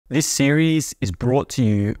This series is brought to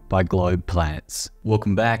you by Globe Plants.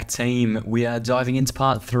 Welcome back, team. We are diving into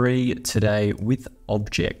part 3 today with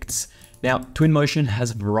objects. Now, Twinmotion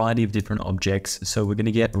has a variety of different objects, so we're going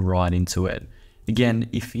to get right into it. Again,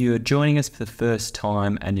 if you're joining us for the first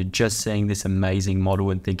time and you're just seeing this amazing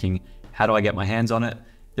model and thinking, how do I get my hands on it?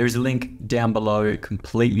 There is a link down below,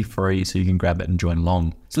 completely free, so you can grab it and join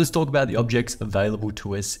along. So let's talk about the objects available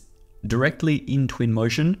to us directly in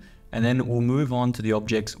Twinmotion, and then we'll move on to the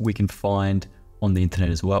objects we can find on the internet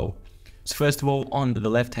as well. So first of all, on the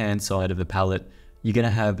left-hand side of the palette, you're going to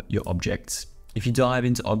have your objects. If you dive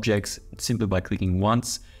into objects simply by clicking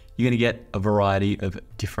once, you're going to get a variety of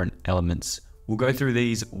different elements. We'll go through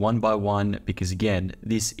these one by one because again,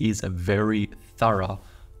 this is a very thorough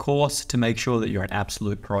course to make sure that you're an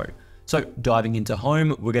absolute pro. So diving into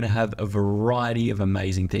home, we're going to have a variety of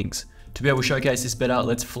amazing things. To be able to showcase this better,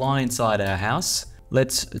 let's fly inside our house.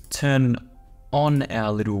 Let's turn on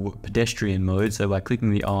our little pedestrian mode. So by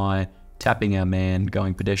clicking the eye, tapping our man,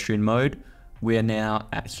 going pedestrian mode, we're now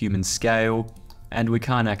at human scale and we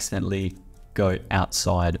can't accidentally go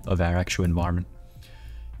outside of our actual environment.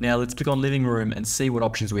 Now let's click on living room and see what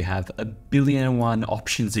options we have. 1,000,000,001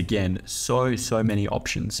 options again, so many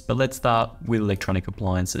options. But let's start with electronic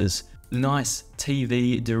appliances. Nice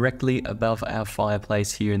TV directly above our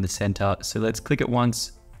fireplace here in the center. So let's click it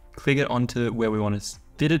once, click it onto where we want to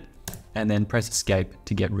fit it, and then press escape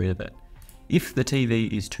to get rid of it. If the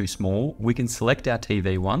TV is too small, we can select our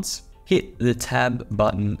TV once, hit the tab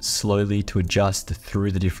button slowly to adjust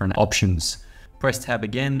through the different options. Press tab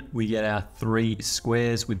again, we get our 3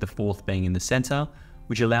 squares with the 4th being in the center,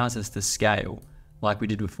 which allows us to scale. Like we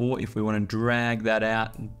did before, if we want to drag that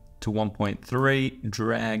out to 1.3,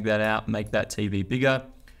 drag that out, make that TV bigger,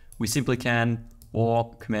 we simply can,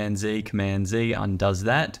 or Command Z undoes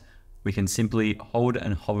that. We can simply hold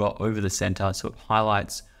and hover over the center so it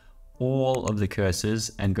highlights all of the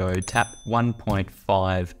cursors and go tap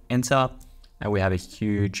 1.5, enter, and we have a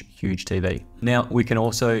huge TV. Now we can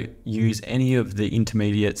also use any of the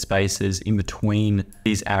intermediate spaces in between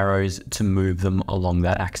these arrows to move them along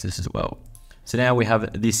that axis as well. So now we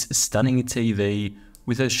have this stunning TV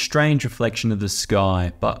with a strange reflection of the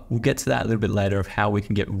sky, but we'll get to that a little bit later of how we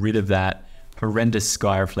can get rid of that horrendous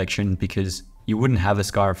sky reflection, because you wouldn't have a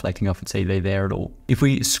sky reflecting off a TV there at all. If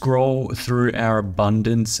we scroll through our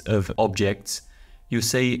abundance of objects, you'll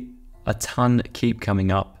see a ton keep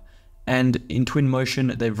coming up. And in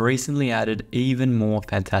Twinmotion, they've recently added even more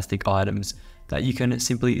fantastic items that you can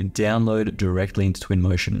simply download directly into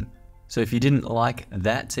Twinmotion. So if you didn't like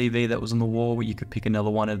that TV that was on the wall, you could pick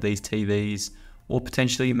another one of these TVs, or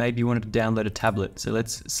potentially maybe you wanted to download a tablet. So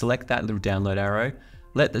let's select that little download arrow,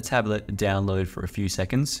 let the tablet download for a few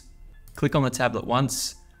seconds, click on the tablet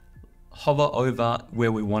once, hover over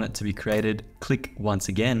where we want it to be created, click once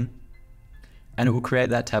again, and it will create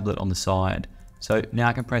that tablet on the side. So now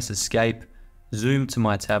I can press escape, zoom to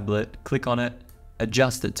my tablet, click on it,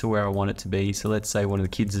 adjust it to where I want it to be. So let's say one of the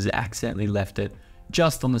kids has accidentally left it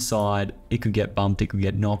just on the side. It could get bumped, it could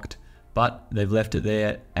get knocked, but they've left it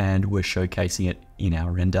there and we're showcasing it in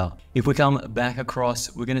our render. If we come back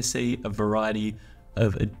across, we're gonna see a variety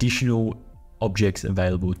of additional objects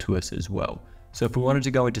available to us as well. So if we wanted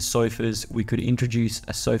to go into sofas, we could introduce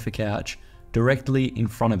a sofa couch directly in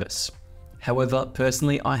front of us. However,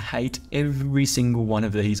 personally, I hate every single one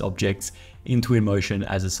of these objects in Twinmotion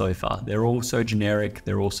as a sofa. They're all so generic,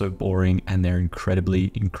 they're all so boring, and they're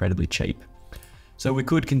incredibly cheap. So we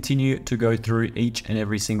could continue to go through each and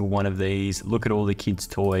every single one of these, look at all the kids'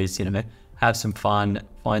 toys, you know, have some fun,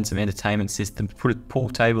 find some entertainment systems, put a pool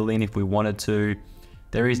table in if we wanted to.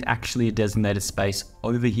 There is actually a designated space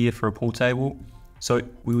over here for a pool table, so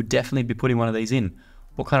we would definitely be putting one of these in.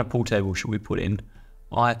 What kind of pool table should we put in?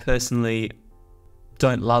 I personally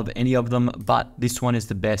don't love any of them, but this one is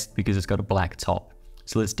the best because it's got a black top.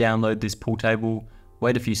 So let's download this pool table,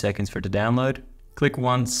 wait a few seconds for it to download, click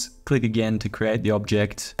once, click again to create the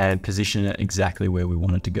object and position it exactly where we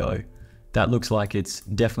want it to go. That looks like it's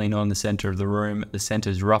definitely not in the center of the room. The center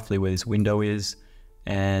is roughly where this window is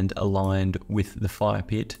and aligned with the fire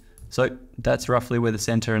pit. So that's roughly where the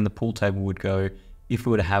center and the pool table would go if we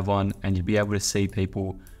were to have one, and you'd be able to see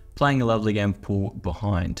people playing a lovely game of pool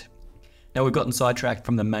behind. Now we've gotten sidetracked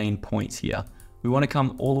from the main points here. We want to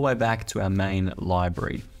come all the way back to our main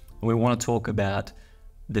library, and we want to talk about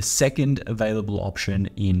the second available option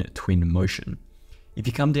in Twinmotion. If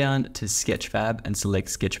you come down to Sketchfab and select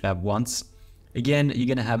Sketchfab once, again, you're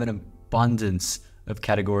going to have an abundance of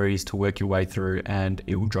categories to work your way through and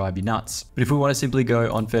it will drive you nuts. But if we want to simply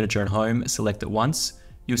go on furniture and home, select it once,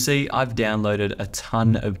 you'll see I've downloaded a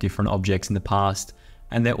ton of different objects in the past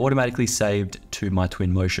and they're automatically saved to my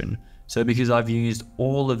Twinmotion. So because I've used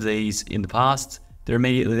all of these in the past, they're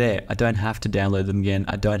immediately there. I don't have to download them again.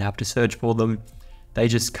 I don't have to search for them. They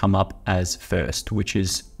just come up as first, which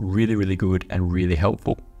is really, really good and really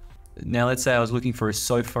helpful. Now, let's say I was looking for a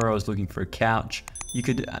sofa, I was looking for a couch. You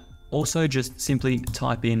could also just simply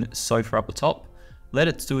type in sofa up the top, let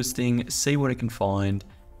it do its thing, see what it can find,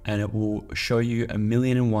 and it will show you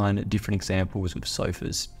 1,000,001 different examples of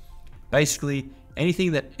sofas. Basically,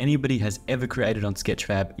 anything that anybody has ever created on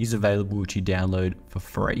Sketchfab is available to download for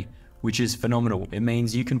free, which is phenomenal. It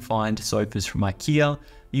means you can find sofas from IKEA,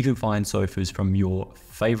 you can find sofas from your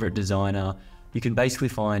favorite designer, you can basically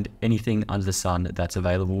find anything under the sun that's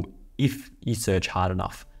available if you search hard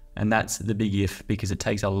enough. And that's the big if, because it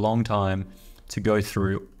takes a long time to go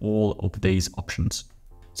through all of these options.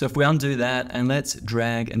 So if we undo that and let's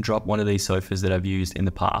drag and drop one of these sofas that I've used in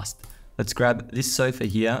the past. Let's grab this sofa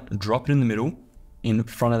here, drop it in the middle, in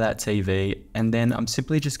front of that TV, and then I'm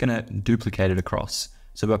simply just gonna duplicate it across.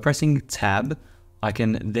 So by pressing Tab, I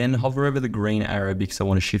can then hover over the green arrow because I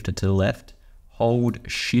want to shift it to the left, hold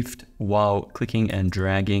Shift while clicking and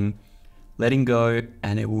dragging, letting go,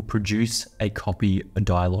 and it will produce a copy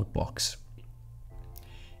dialog box.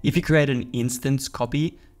 If you create an instance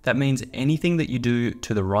copy, that means anything that you do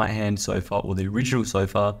to the right-hand sofa or the original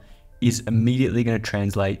sofa is immediately going to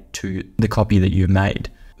translate to the copy that you've made.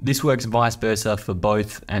 This works vice versa for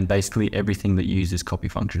both and basically everything that you use this copy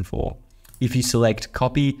function for. If you select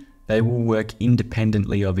copy, they will work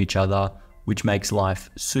independently of each other, which makes life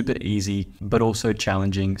super easy, but also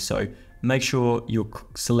challenging. So make sure you're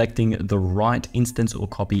selecting the right instance or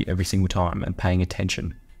copy every single time and paying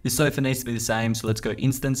attention. This sofa needs to be the same, so let's go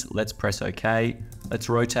instance, let's press OK. Let's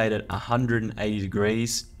rotate it 180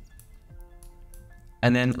 degrees.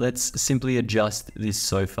 And then let's simply adjust this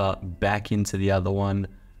sofa back into the other one,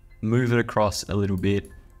 move it across a little bit,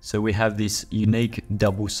 so we have this unique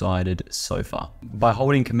double-sided sofa. By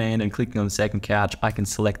holding Command and clicking on the second couch, I can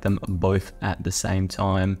select them both at the same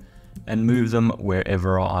time and move them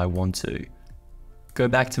wherever I want to. Go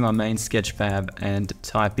back to my main Sketchfab and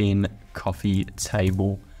type in coffee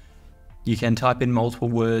table. You can type in multiple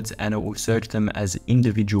words and it will search them as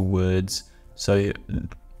individual words. So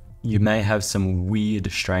you may have some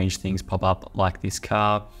weird, strange things pop up like this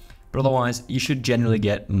car, but otherwise you should generally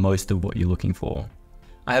get most of what you're looking for.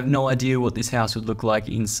 I have no idea what this house would look like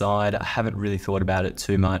inside. I haven't really thought about it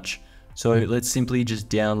too much. So let's simply just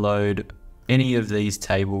download any of these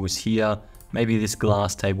tables here. Maybe this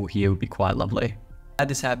glass table here would be quite lovely.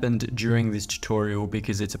 This happened during this tutorial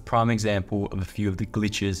because it's a prime example of a few of the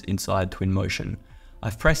glitches inside Twinmotion.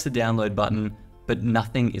 I've pressed the download button, but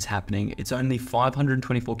nothing is happening. It's only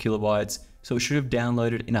 524 kilobytes, so it should have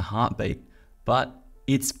downloaded in a heartbeat, but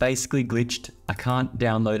it's basically glitched. I can't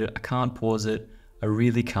download it, I can't pause it, I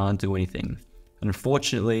really can't do anything. And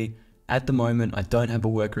unfortunately, at the moment, I don't have a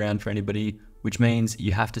workaround for anybody, which means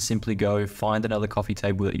you have to simply go find another coffee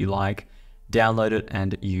table that you like, download it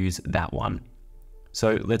and use that one.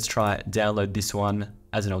 So let's try download this one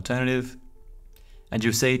as an alternative. And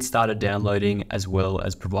you'll see it started downloading as well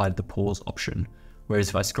as provided the pause option. Whereas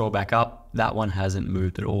if I scroll back up, that one hasn't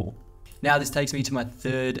moved at all. Now this takes me to my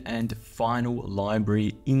third and final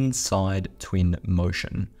library inside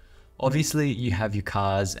Twinmotion. Obviously you have your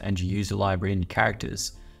cars and your user library and your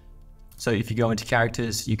characters. So if you go into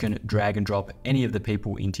characters, you can drag and drop any of the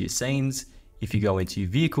people into your scenes. If you go into your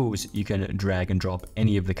vehicles, you can drag and drop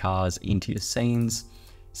any of the cars into your scenes.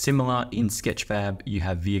 Similar in Sketchfab, you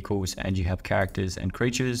have vehicles and you have characters and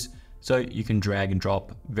creatures. So you can drag and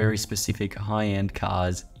drop very specific high-end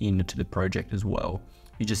cars into the project as well.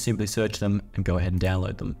 You just simply search them and go ahead and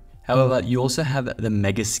download them. However, you also have the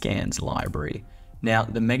Megascans library. Now,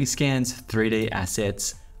 the Megascans 3D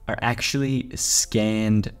assets are actually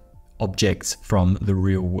scanned objects from the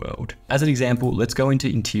real world. As an example, let's go into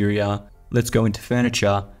interior, let's go into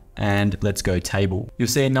furniture, and let's go table. You'll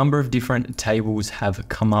see a number of different tables have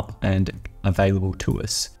come up and available to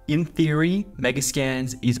us. In theory,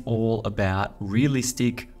 Megascans is all about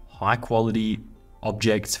realistic, high quality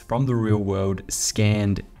objects from the real world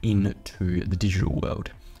scanned into the digital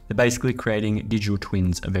world. They're basically creating digital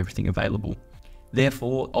twins of everything available.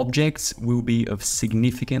 Therefore, objects will be of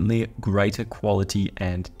significantly greater quality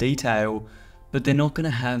and detail, but they're not going to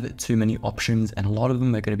have too many options, and a lot of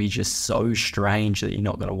them are going to be just so strange that you're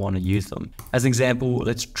not going to want to use them. As an example,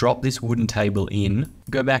 let's drop this wooden table in,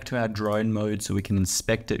 go back to our drone mode so we can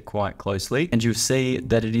inspect it quite closely, and you'll see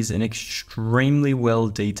that it is an extremely well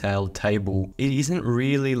detailed table. It isn't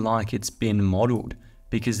really like it's been modeled,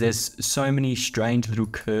 because there's so many strange little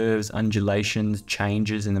curves, undulations,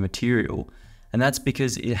 changes in the material. And that's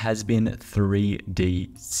because it has been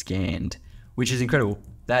 3D scanned, which is incredible.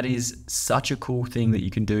 That is such a cool thing that you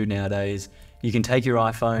can do nowadays. You can take your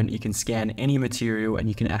iPhone, you can scan any material, and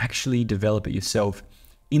you can actually develop it yourself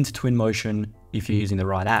into Twinmotion if you're using the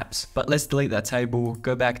right apps. But let's delete that table,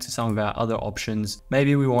 go back to some of our other options.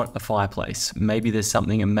 Maybe we want a fireplace. Maybe there's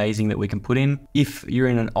something amazing that we can put in. If you're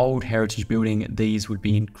in an old heritage building, these would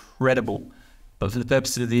be incredible. But for the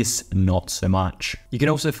purpose of this, not so much. You can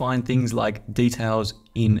also find things like details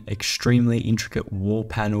in extremely intricate wall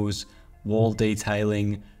panels, wall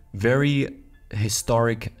detailing, very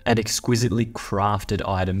historic and exquisitely crafted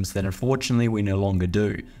items that unfortunately we no longer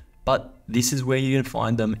do. But this is where you can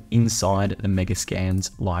find them inside the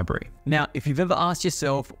Megascans library. Now, if you've ever asked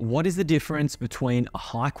yourself, what is the difference between a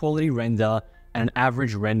high quality render and an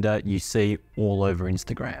average render you see all over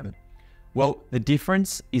Instagram? Well, the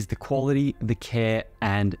difference is the quality, the care,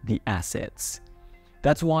 and the assets.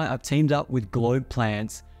 That's why I've teamed up with Globe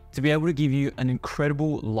Plants to be able to give you an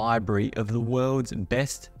incredible library of the world's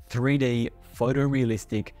best 3D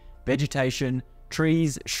photorealistic vegetation,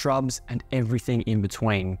 trees, shrubs, and everything in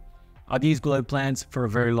between. I've used Globe Plants for a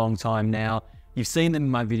very long time now. You've seen them in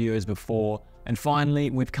my videos before, and finally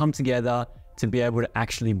we've come together to be able to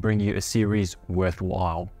actually bring you a series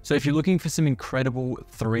worthwhile. So if you're looking for some incredible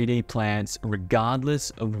 3D plants,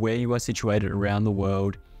 regardless of where you are situated around the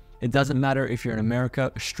world, it doesn't matter if you're in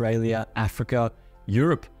America, Australia, Africa,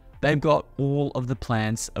 Europe, they've got all of the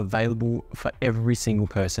plants available for every single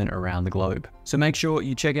person around the globe. So make sure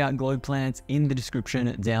you check out Globe Plants in the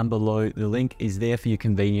description down below. The link is there for your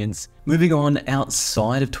convenience. Moving on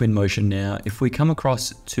outside of Twinmotion now, if we come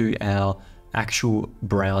across to our actual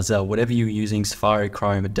browser, whatever you're using, Safari,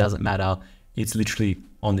 Chrome, it doesn't matter. It's literally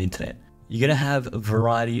on the internet. You're gonna have a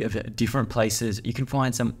variety of different places. You can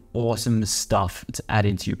find some awesome stuff to add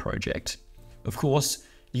into your project. Of course,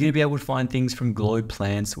 you're gonna be able to find things from Globe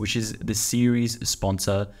Plants, which is the series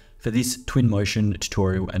sponsor for this Twinmotion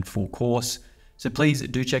tutorial and full course. So please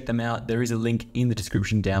do check them out. There is a link in the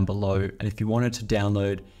description down below. And if you wanted to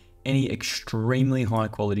download any extremely high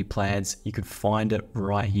quality plants, you could find it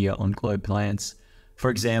right here on Globe Plants. For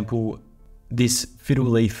example, this fiddle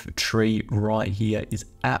leaf tree right here is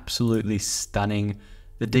absolutely stunning.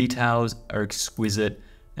 The details are exquisite.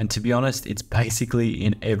 And to be honest, it's basically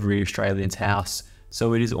in every Australian's house.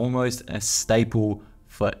 So it is almost a staple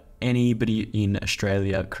for anybody in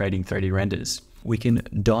Australia creating 3D renders. We can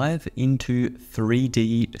dive into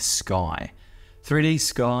 3D Sky. 3D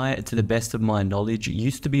Sky, to the best of my knowledge,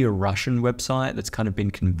 used to be a Russian website that's kind of been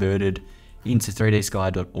converted into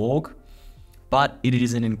 3dsky.org. But it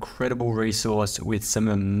is an incredible resource with some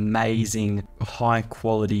amazing high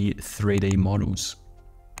quality 3D models.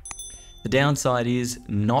 The downside is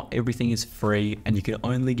not everything is free, and you can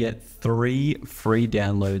only get 3 free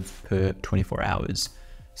downloads per 24 hours.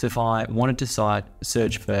 So if I wanted to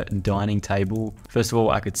search for dining table, first of all,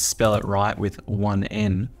 I could spell it right with one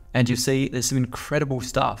N, and you'll see there's some incredible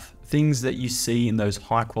stuff, things that you see in those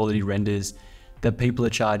high quality renders that people are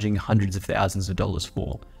charging hundreds of thousands of dollars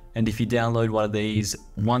for. And if you download one of these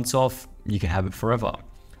once off, you can have it forever.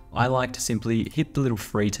 I like to simply hit the little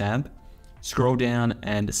free tab, scroll down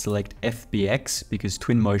and select FBX because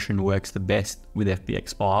Twinmotion works the best with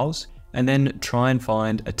FBX files, and then try and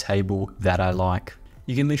find a table that I like.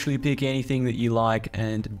 You can literally pick anything that you like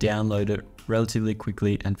and download it relatively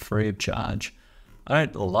quickly and free of charge. I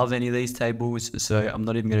don't love any of these tables, so I'm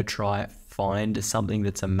not even going to try find something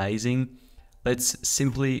that's amazing. Let's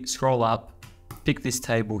simply scroll up, pick this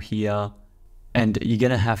table here, and you're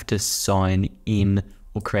going to have to sign in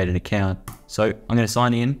or create an account. So I'm going to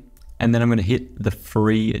sign in, and then I'm going to hit the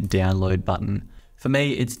free download button. For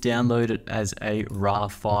me, it's downloaded as a RAW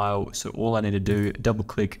file, so all I need to do, double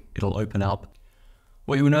click, it'll open up.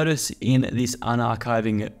 What you'll notice in this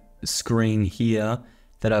unarchiving screen here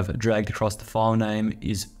that I've dragged across the file name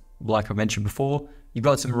is, like I mentioned before, you've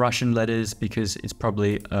got some Russian letters because it's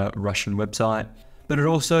probably a Russian website, but it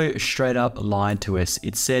also straight up lied to us.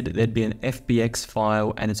 It said there'd be an FBX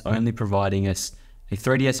file and it's only providing us a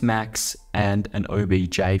 3ds Max and an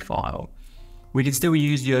OBJ file. We can still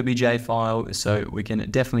use the OBJ file, so we can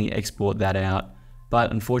definitely export that out,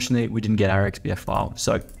 but unfortunately we didn't get our XBF file.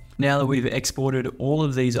 So now that we've exported all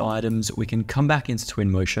of these items, we can come back into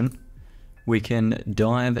Twinmotion. We can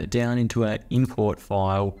dive down into our import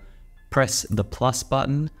file, press the plus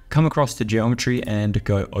button, come across to geometry and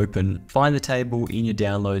go open. Find the table in your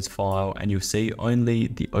downloads file and you'll see only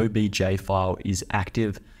the OBJ file is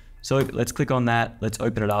active. So let's click on that, let's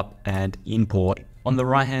open it up and import. On the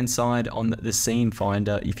right hand side on the scene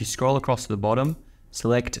finder, if you scroll across to the bottom,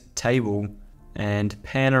 select table, and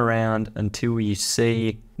pan around until you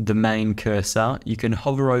see the main cursor. You can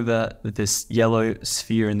hover over this yellow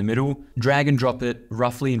sphere in the middle, drag and drop it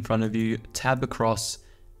roughly in front of you, tab across,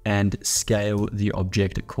 and scale the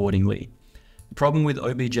object accordingly. The problem with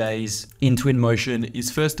OBJs in Twinmotion is,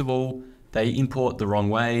 first of all, they import the wrong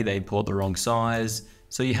way, they import the wrong size,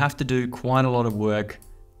 so you have to do quite a lot of work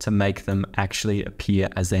to make them actually appear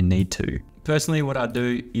as they need to. Personally, what I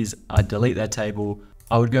do is I delete that table.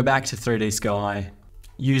 I would go back to 3D Sky,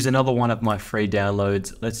 use another one of my free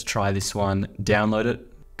downloads. Let's try this one, download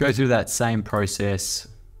it, go through that same process,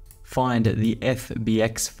 find the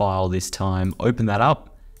FBX file this time, open that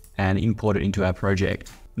up and import it into our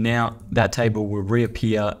project. Now that table will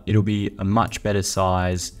reappear. It'll be a much better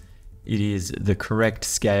size. It is the correct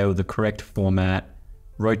scale, the correct format.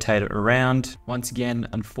 Rotate it around. Once again,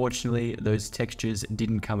 unfortunately, those textures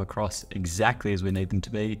didn't come across exactly as we need them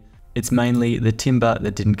to be. It's mainly the timber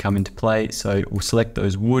that didn't come into play. So we'll select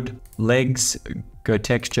those wood legs, go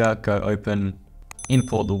texture, go open,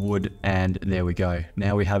 import the wood, and there we go.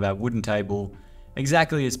 Now we have our wooden table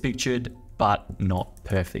exactly as pictured, but not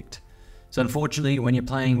perfect. So unfortunately, when you're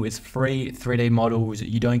playing with free 3D models,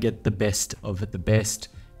 you don't get the best of the best.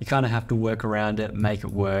 You kind of have to work around it, make it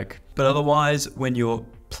work. But otherwise, when you're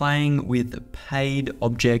playing with paid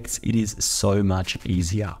objects, it is so much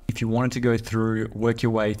easier. If you wanted to go through, work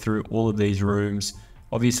your way through all of these rooms,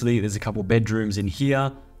 obviously there's a couple bedrooms in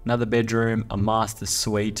here, another bedroom, a master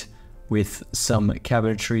suite with some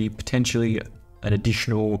cabinetry, potentially an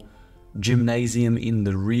additional gymnasium in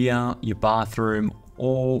the rear, your bathroom,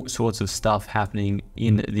 all sorts of stuff happening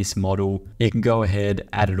in this model. You can go ahead,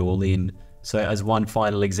 add it all in. So as one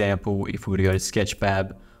final example, if we were to go to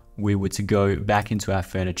Sketchfab, we were to go back into our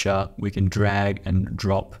furniture, we can drag and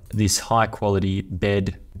drop this high quality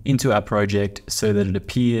bed into our project so that it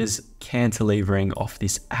appears cantilevering off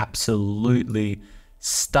this absolutely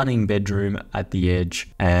stunning bedroom at the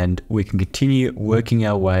edge. And we can continue working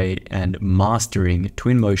our way and mastering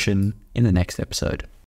Twinmotion in the next episode.